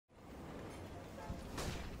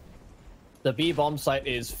The B bomb site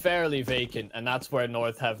is fairly vacant, and that's where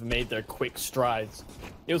North have made their quick strides.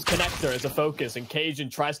 It was Connector as a focus, and Cajun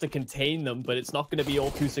tries to contain them, but it's not going to be all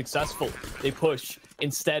too successful. They push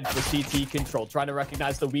instead for CT control, trying to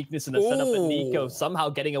recognize the weakness in the setup, and niko somehow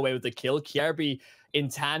getting away with the kill. Kjaerbye in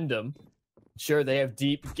tandem. Sure, they have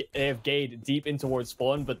Gade deep in towards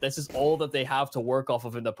spawn, but this is all that they have to work off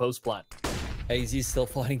of in the post plant. AZ's still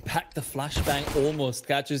fighting back. The flashbang almost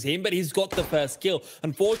catches him, but he's got the first kill.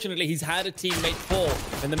 Unfortunately, he's had a teammate fall.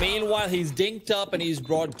 In the meanwhile, he's dinked up and he's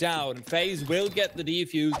brought down. Faze will get the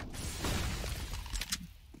defuse.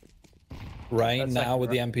 Rain now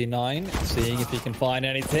with the MP9, seeing if he can find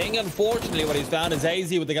anything. Unfortunately, what he's found is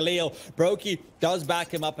AZ with the Galil. Brokey does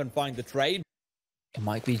back him up and find the trade. It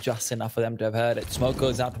might be just enough for them to have heard it. Smoke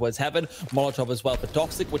goes out towards heaven. Molotov as well for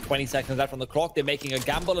Toxic with 20 seconds left on the clock. They're making a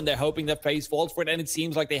gamble and they're hoping that Faze falls for it. And it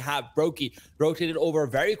seems like they have. Brokey rotated over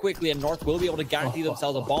very quickly and North will be able to guarantee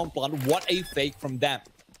themselves a bomb plant. What a fake from them.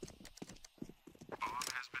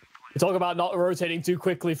 You talk about not rotating too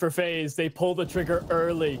quickly for Faze. They pull the trigger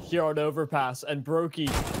early here on Overpass, and Brokey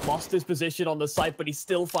lost his position on the site, but he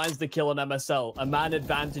still finds the kill on MSL. A man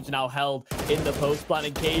advantage now held in the post plant,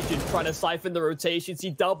 and Cajun trying to siphon the rotations.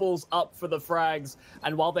 He doubles up for the frags,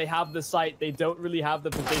 and while they have the site, they don't really have the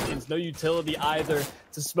positions. No utility either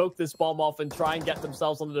to smoke this bomb off and try and get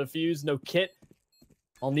themselves on the defuse. No kit.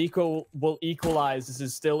 While niko will equalize, this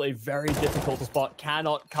is still a very difficult spot.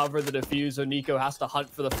 Cannot cover the defuse, so niko has to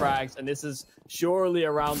hunt for the frags, and this is surely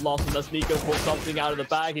a round loss unless niko pulls something out of the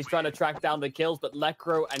bag. He's trying to track down the kills, but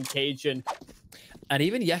Lekro and Cajun. And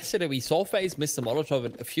even yesterday, we saw Faze miss the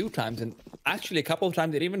Molotov a few times, and actually a couple of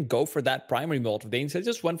times they didn't even go for that primary Molotov. They instead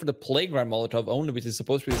just went for the playground Molotov only, which is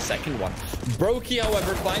supposed to be the second one. Brokey,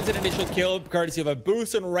 however, finds an initial kill, courtesy of a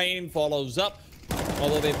boost, and Rain follows up.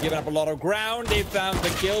 Although they've given up a lot of ground, they've found the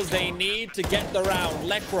kills they need to get the round.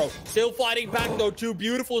 Lekro still fighting back, though. Two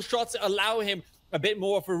beautiful shots allow him a bit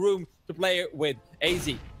more of a room to play with.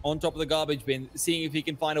 AZ on top of the garbage bin, seeing if he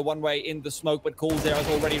can find a one-way in the smoke, but coldzera is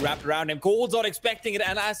already wrapped around him. Cold's not expecting it,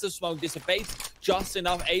 and as the smoke dissipates, just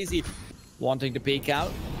enough. AZ wanting to peek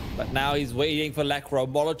out, but now he's waiting for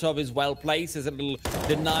Lekro. Molotov is well placed as it'll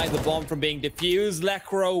deny the bomb from being defused.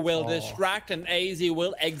 Lekro will distract, and AZ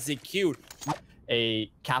will execute.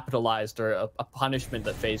 A capitalized or a punishment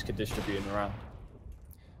that Faze could distribute in the round.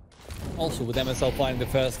 Also, with MSL finding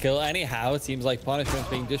the first kill, anyhow, it seems like punishment's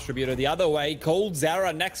being distributed the other way.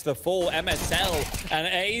 coldzera next to full MSL, and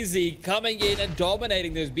AZ coming in and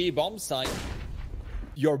dominating this B bomb site.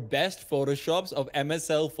 Your best photoshops of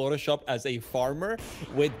MSL Photoshop as a farmer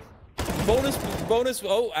with bonus.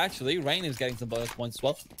 Oh, actually, Rain is getting some bonus points as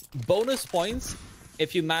well. Bonus points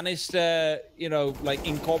if you manage to, you know, like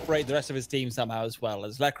incorporate the rest of his team somehow as well,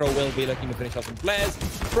 as Lekro will be looking to finish off some players.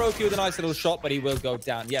 Brokey with a nice little shot, but he will go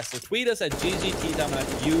down. Yes, so tweet us at GGT,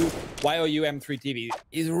 that's YOUM3TV.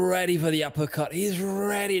 He's ready for the uppercut. He's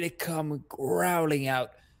ready to come growling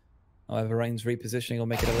out. However, Rain's repositioning will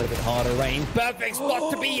make it a little bit harder. Rain, perfect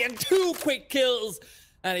spot to be in. 2 quick kills.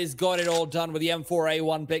 And he's got it all done with the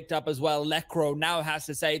M4A1 picked up as well. Lekro now has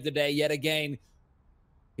to save the day yet again.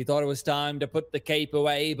 He thought it was time to put the cape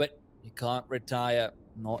away, but you can't retire.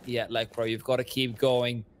 Not yet, Lekro. You've got to keep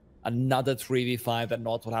going. Another 3v5 that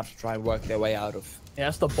North will have to try and work their way out of. Yeah,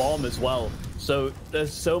 that's the bomb as well. So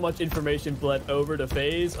there's so much information bled over to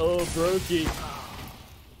Faze. Oh, Brokey.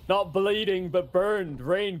 Not bleeding, but burned.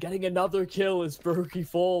 Rain getting another kill as Brokey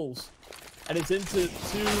falls. And it's into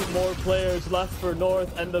 2 more players left for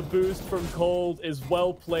North, and the boost from Cold is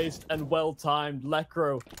well placed and well timed.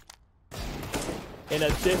 Lekro in a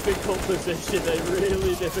difficult position, a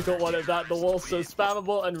really difficult one at that. The wall's so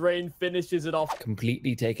spammable, and Rain finishes it off.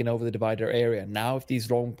 Completely taken over the divider area. Now, if these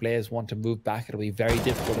long players want to move back, it'll be very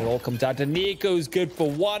difficult. It all comes down to niko's good for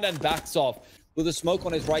 1 and backs off. With the smoke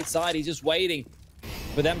on his right side, he's just waiting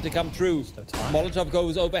for them to come through. Molotov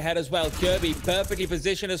goes overhead as well. Kjaerbye perfectly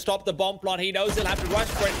positioned to stop the bomb plot. He knows he'll have to rush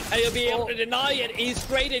for it, and he'll be able to deny it. He's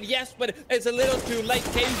straighted, yes, but it's a little too late.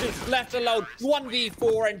 Cajun left alone.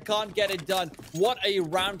 1v4 and can't get it done. What a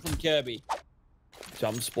round from Kjaerbye.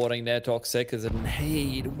 Jump spotting there, Toxic, as a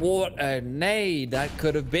nade. What a nade that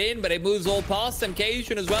could have been, but it moves all past him.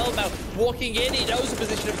 Cajun as well now walking in. He knows the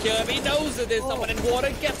position of Kjaerbye. He knows that there's someone in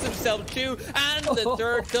water. Gets himself 2, and the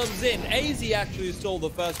third comes in. AZ actually stole the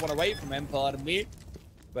first one away from him, pardon me.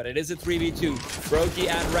 But it is a 3v2. Brokey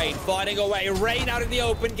and Rain fighting away. Rain out in the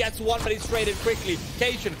open, gets 1, but he's traded quickly.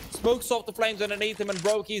 Cajun smokes off the flames underneath him, and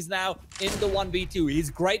Brokey's now in the 1v2. He's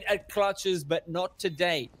great at clutches, but not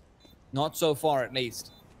today. Not so far, at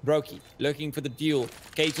least. Brokey looking for the duel.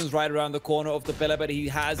 Cajun's right around the corner of the pillar, but he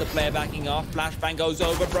has a player backing off. Flashbang goes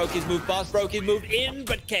over. Brokey's moved past. Brokey's moved in,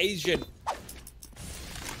 but Cajun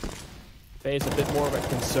Faze a bit more of a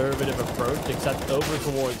conservative approach, except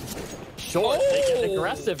over towards short. They get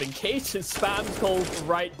aggressive, and Cajun spams Cold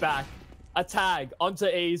right back. A tag onto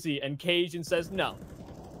AZ, and Cajun says, no,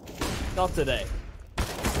 not today.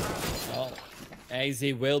 Well, AZ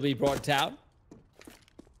will be brought down.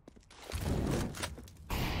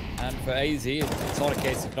 And for AZ, it's not a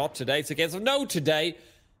case of not today, it's a case of no today,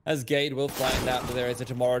 as Gade will find out that there is a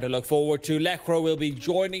tomorrow to look forward to. Lekro will be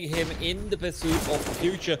joining him in the pursuit of the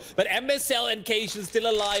future. But MSL and Cajun still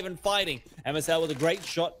alive and fighting. MSL with a great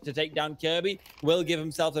shot to take down Kirby will give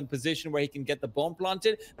himself in position where he can get the bomb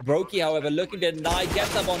planted. Brokey, however, looking to deny,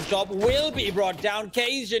 gets up on top, will be brought down.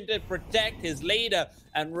 Cajun to protect his leader.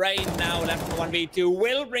 And Rain now left for 1v2,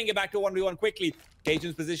 will bring it back to 1v1 quickly.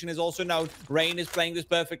 Cajun's position is also known. Rain is playing this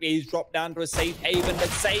perfectly. He's dropped down to a safe haven, but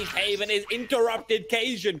safe haven is interrupted.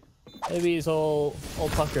 Cajun. Maybe he's all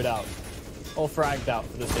puckered out, all fragged out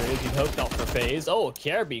for the series. You'd hope not for Faze. Oh,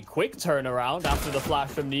 Kirby, quick turnaround after the flash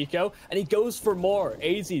from niko, and he goes for more.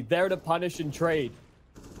 AZ there to punish and trade.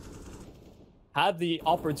 Had the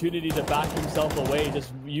opportunity to back himself away,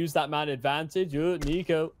 just use that man advantage.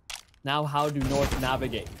 niko. Now how do North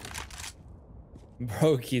navigate?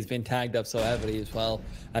 Brokey's been tagged up so heavily as well,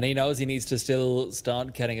 and he knows he needs to still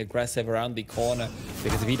start getting aggressive around the corner,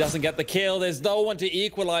 because if he doesn't get the kill, there's no one to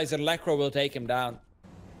equalize, and Lekro will take him down.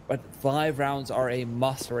 But 5 rounds are a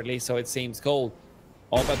must, or at least so it seems. Cold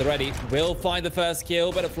off at the ready, will find the first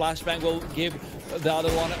kill, but a flashbang will give the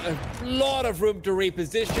other one a lot of room to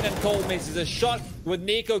reposition, and Cold misses a shot. With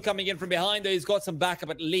niko coming in from behind, though, he's got some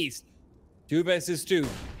backup at least. 2 versus 2.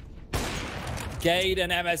 Gade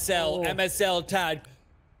and MSL. MSL tagged.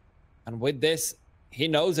 And with this, he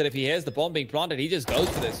knows that if he hears the bomb being planted, he just goes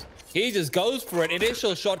for this. He just goes for it.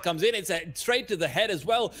 Initial shot comes in. It's straight to the head as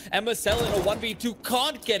well. MSL in a 1v2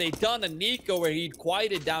 can't get it done. And niko, where he'd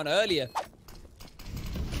quieted down earlier.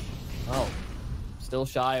 Oh, still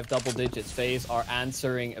shy of double digits. Faze are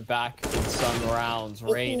answering back in some rounds.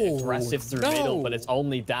 Rain aggressive through middle, but it's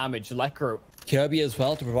only damage. Lekro. Kirby as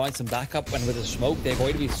well to provide some backup, and with the smoke they're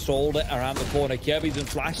going to be sold around the corner. Kirby's been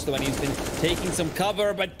flashed though, and he's been taking some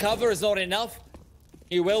cover, but cover is not enough.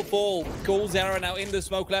 He will fall. coldzera now in the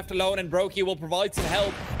smoke, left alone, and Brokey will provide some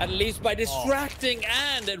help, at least by distracting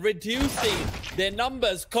and reducing their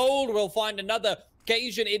numbers. Cold will find another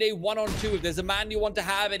occasion in a 1-on-2. If there's a man you want to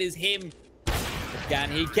have, it is him. Can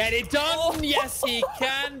he get it done? Yes, he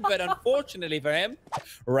can. But unfortunately for him,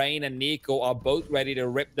 Rain and niko are both ready to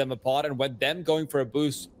rip them apart. And with them going for a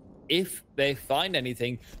boost, if they find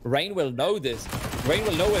anything, Rain will know this. Rain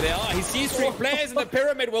will know where they are. He sees 3 players and the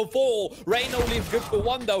pyramid will fall. Rain only is good for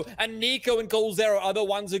 1 though. And niko and coldzera are the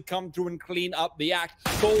ones who come through and clean up the act.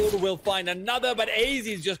 Cold will find another, but AZ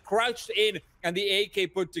is just crouched in and the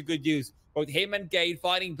AK put to good use. Both him and Gade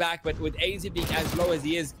fighting back, but with AZ being as low as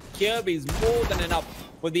he is, Kirby's more than enough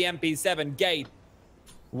with the MP7. Gade,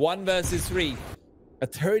 1 versus 3. A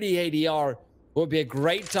 30 ADR would be a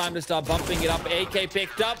great time to start bumping it up. AK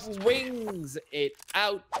picked up, wings it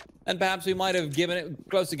out. And perhaps we might have given it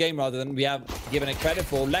close to game rather than we have given it credit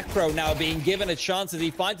for. Lekro now being given a chance as he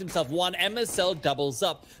finds himself 1. MSL doubles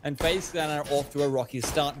up, and Faze Clan are off to a rocky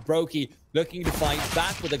start. Brokey looking to fight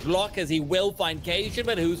back with a Glock, as he will find Cajun,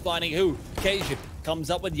 but who's finding who? Cajun comes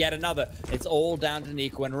up with yet another. It's all down to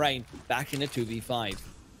niko and Rain, back in a 2v5.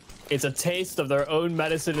 It's a taste of their own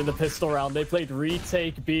medicine in the pistol round. They played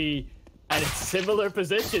retake B, and it's similar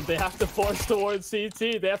positions. They have to force towards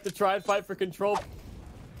CT. They have to try and fight for control.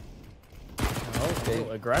 Okay,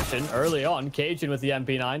 aggression early on. Cajun with the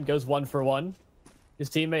MP9 goes 1 for 1. His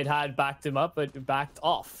teammate had backed him up, but backed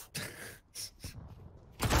off.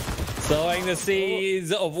 Sowing the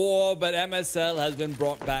seeds of war, but MSL has been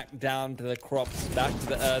brought back down to the crops. Back to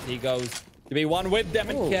the earth he goes to be 1 with them,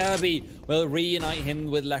 and Kirby will reunite him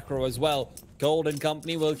with Lekro as well. Gold and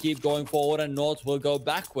company will keep going forward, and North will go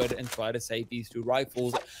backward and try to save these 2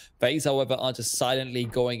 rifles. Faze, however, are just silently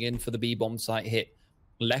going in for the B-bomb site hit.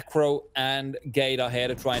 Lekro and Gade are here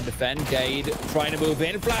to try and defend. Gade trying to move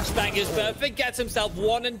in. Flashbang is perfect. Gets himself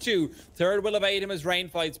 1 and 2. Third will evade him as Rain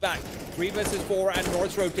fights back. 3 versus 4, and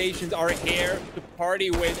North's rotations are here to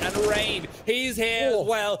party with. And Rain, he's here as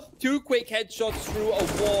well. 2 quick headshots through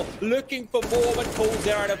a wall. Looking for more, but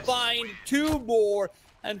coldzera to find 2 more.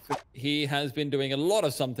 And he has been doing a lot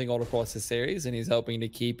of something all across the series, and he's hoping to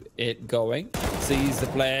keep it going. Sees the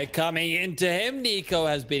player coming into him. niko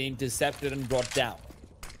has been intercepted and brought down.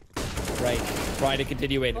 Rain trying to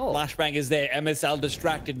continue in. Flashbang is there. MSL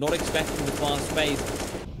distracted, not expecting the fast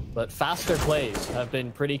pace. But faster plays have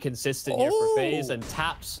been pretty consistent here for Faze, and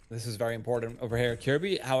taps. This is very important over here.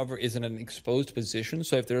 Kirby, however, is in an exposed position,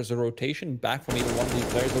 so if there's a rotation back from either one of these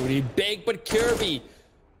players, it would be big. But Kirby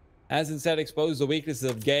has instead exposed the weaknesses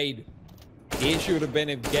of Gade. It should have been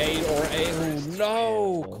if Gade or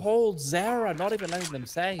no, coldzera, not even letting them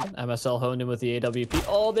say. MSL honed in with the AWP.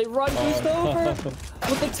 Oh, they run boost over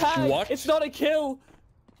with the tag. What? It's not a kill.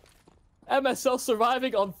 MSL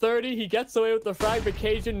surviving on 30. He gets away with the frag, but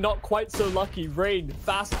Cajun not quite so lucky. Rain,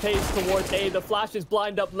 fast pace towards A. The flashes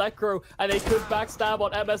blind up Lekro, and they could backstab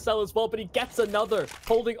on MSL as well, but he gets another.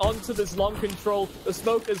 Holding on to this long control. The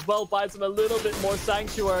smoke as well buys him a little bit more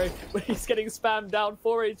sanctuary, but he's getting spammed down.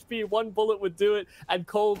 4 HP, 1 bullet would do it, and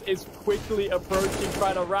Cold is quickly approaching,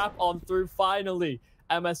 trying to wrap on through. Finally,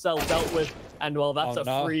 MSL dealt with, and well, that's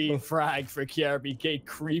free frag for KRB. Gate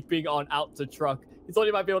creeping on out to truck. He thought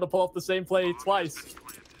he might be able to pull off the same play twice.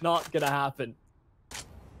 Not gonna happen.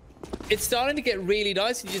 It's starting to get really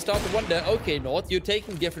nice, and you start to wonder, okay, North, you're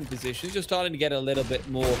taking different positions. You're starting to get a little bit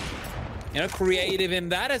more, creative in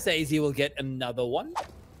that, as AZ will get another one.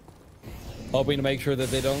 Hoping to make sure that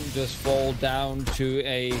they don't just fall down to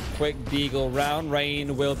a quick deagle round.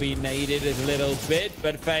 Rain will be naded a little bit,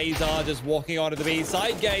 but FaZe are just walking onto the B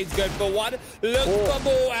side. Gade's good for one. Look for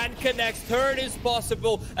more and connects. Third is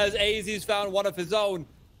possible as AZ's found one of his own.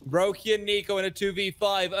 Brokey and niko in a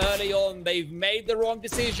 2v5 early on. They've made the wrong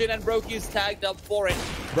decision, and Brokey's tagged up for it.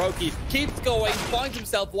 Brokey keeps going, finds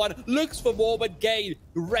himself one, looks for more, but Gade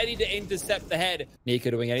ready to intercept the head. niko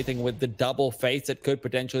doing anything with the double face that could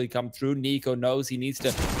potentially come through. niko knows he needs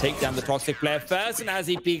to take down the toxic player first, and as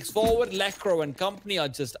he peeks forward, Lekro and company are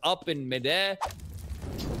just up in midair.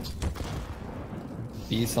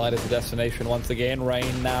 B side is the destination once again.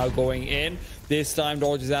 Rain now going in. This time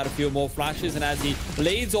dodges out a few more flashes, and as he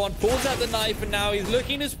leads on, pulls out the knife, and now he's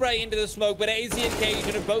looking to spray into the smoke, but AZ and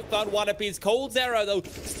Cajun have both found one apiece. coldzera, though,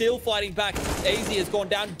 still fighting back. AZ has gone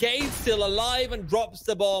down. Gade's still alive and drops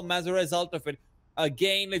the bomb as a result of it.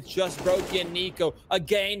 Again, it's just Brokey and niko.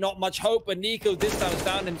 Again, not much hope, but niko this time has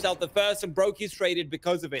found himself the first, and Brokey's traded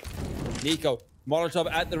because of it. niko,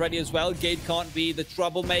 Molotov at the ready as well. Gade can't be the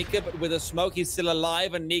troublemaker, but with a smoke, he's still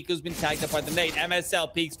alive, and niko's been tagged up by the nade.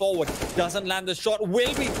 MSL peeks forward, doesn't land the shot,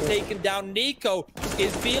 will be taken down. niko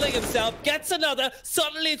is feeling himself, gets another.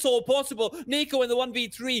 Suddenly, it's all possible. niko in the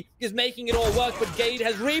 1v3 is making it all work, but Gade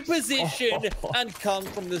has repositioned and come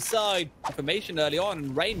from the side. Information early on,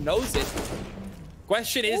 and Rain knows it.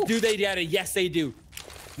 Question is, do they get it? Yes, they do.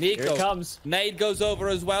 niko, here it comes. Nade goes over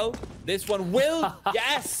as well. This one will.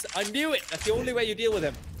 Yes, I knew it. That's the only way you deal with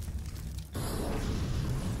him.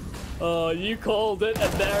 Oh, you called it,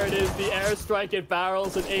 and there it is. The airstrike at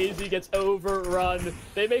barrels, and AZ gets overrun.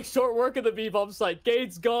 They make short work of the B-bomb site.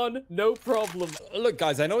 Gade's gone, no problem. Look,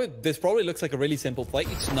 guys, I know this probably looks like a really simple play.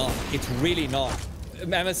 It's not. It's really not.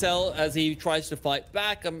 MSL, as he tries to fight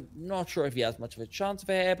back, I'm not sure if he has much of a chance of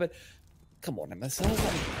here, but come on, MSL.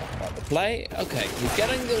 About the play. Okay, he's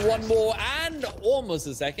getting the one more and almost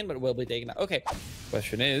a second, but will be taken out. Okay,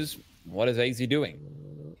 question is, what is AZ doing?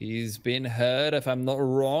 He's been hurt, if I'm not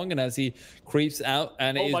wrong, and as he creeps out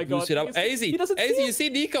and is boosted up. AZ, you see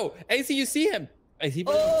niko. AZ, you see him. Is he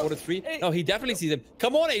playing 4-3? No, he definitely sees him.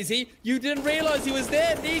 Come on, AZ. You didn't realize he was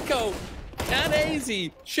there. niko and AZ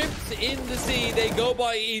chips in the sea. They go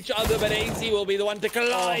by each other, but AZ will be the one to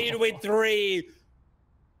collide with 3.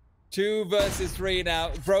 2 versus 3 now.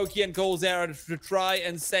 Brokey and coldzera to try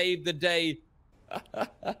and save the day.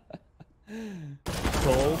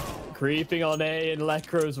 Cole creeping on A, and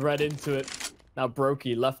Lekro's right into it. Now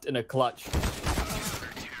Brokey left in a clutch.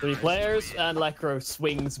 3 players, and Lekro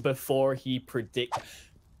swings before he predicts.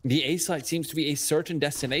 The A site seems to be a certain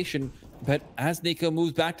destination, but as niko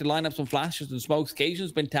moves back to line up some flashes and smokes,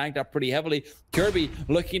 Cajun's been tagged up pretty heavily. Kirby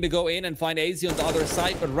looking to go in and find AZ on the other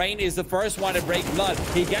side, but Rain is the first one to break blood.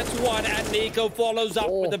 He gets one, and niko follows up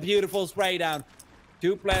with a beautiful spray down.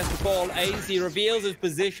 2 players to fall. AZ reveals his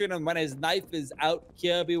position, and when his knife is out,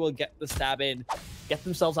 Kirby will get the stab in. Get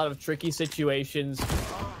themselves out of tricky situations.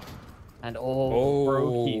 And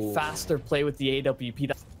Brokey, faster play with the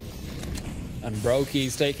AWP. And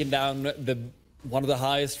Brokey's taken down one of the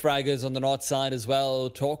highest fraggers on the north side as well.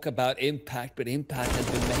 Talk about impact, but impact has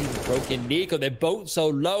been made with Brokey and niko. They're both so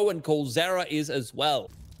low, and coldzera is as well.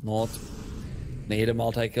 North need a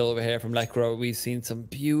multi-kill over here from Lekro. We've seen some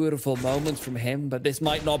beautiful moments from him, but this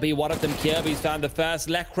might not be one of them. Kirby's found the first.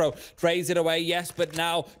 Lekro trades it away, yes, but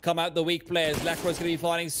now come out the weak players. Lekro's going to be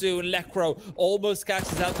fighting soon. Lekro almost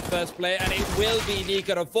catches out the first player, and it will be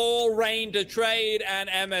niko to fall. Rain to trade, and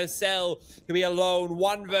MSL to be alone.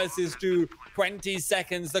 1 versus 2. 20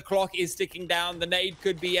 seconds. The clock is ticking down. The nade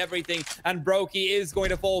could be everything, and Brokey is going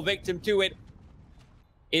to fall victim to it.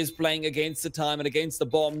 is playing against the time and against the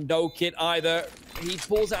bomb. No kit either. He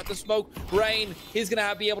pulls out the smoke. Rain, he's going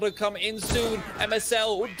to be able to come in soon.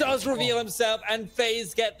 MSL does reveal himself, and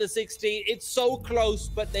Faze get the 16. It's so close,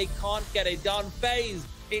 but they can't get it done. Faze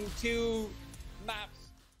in 2 maps.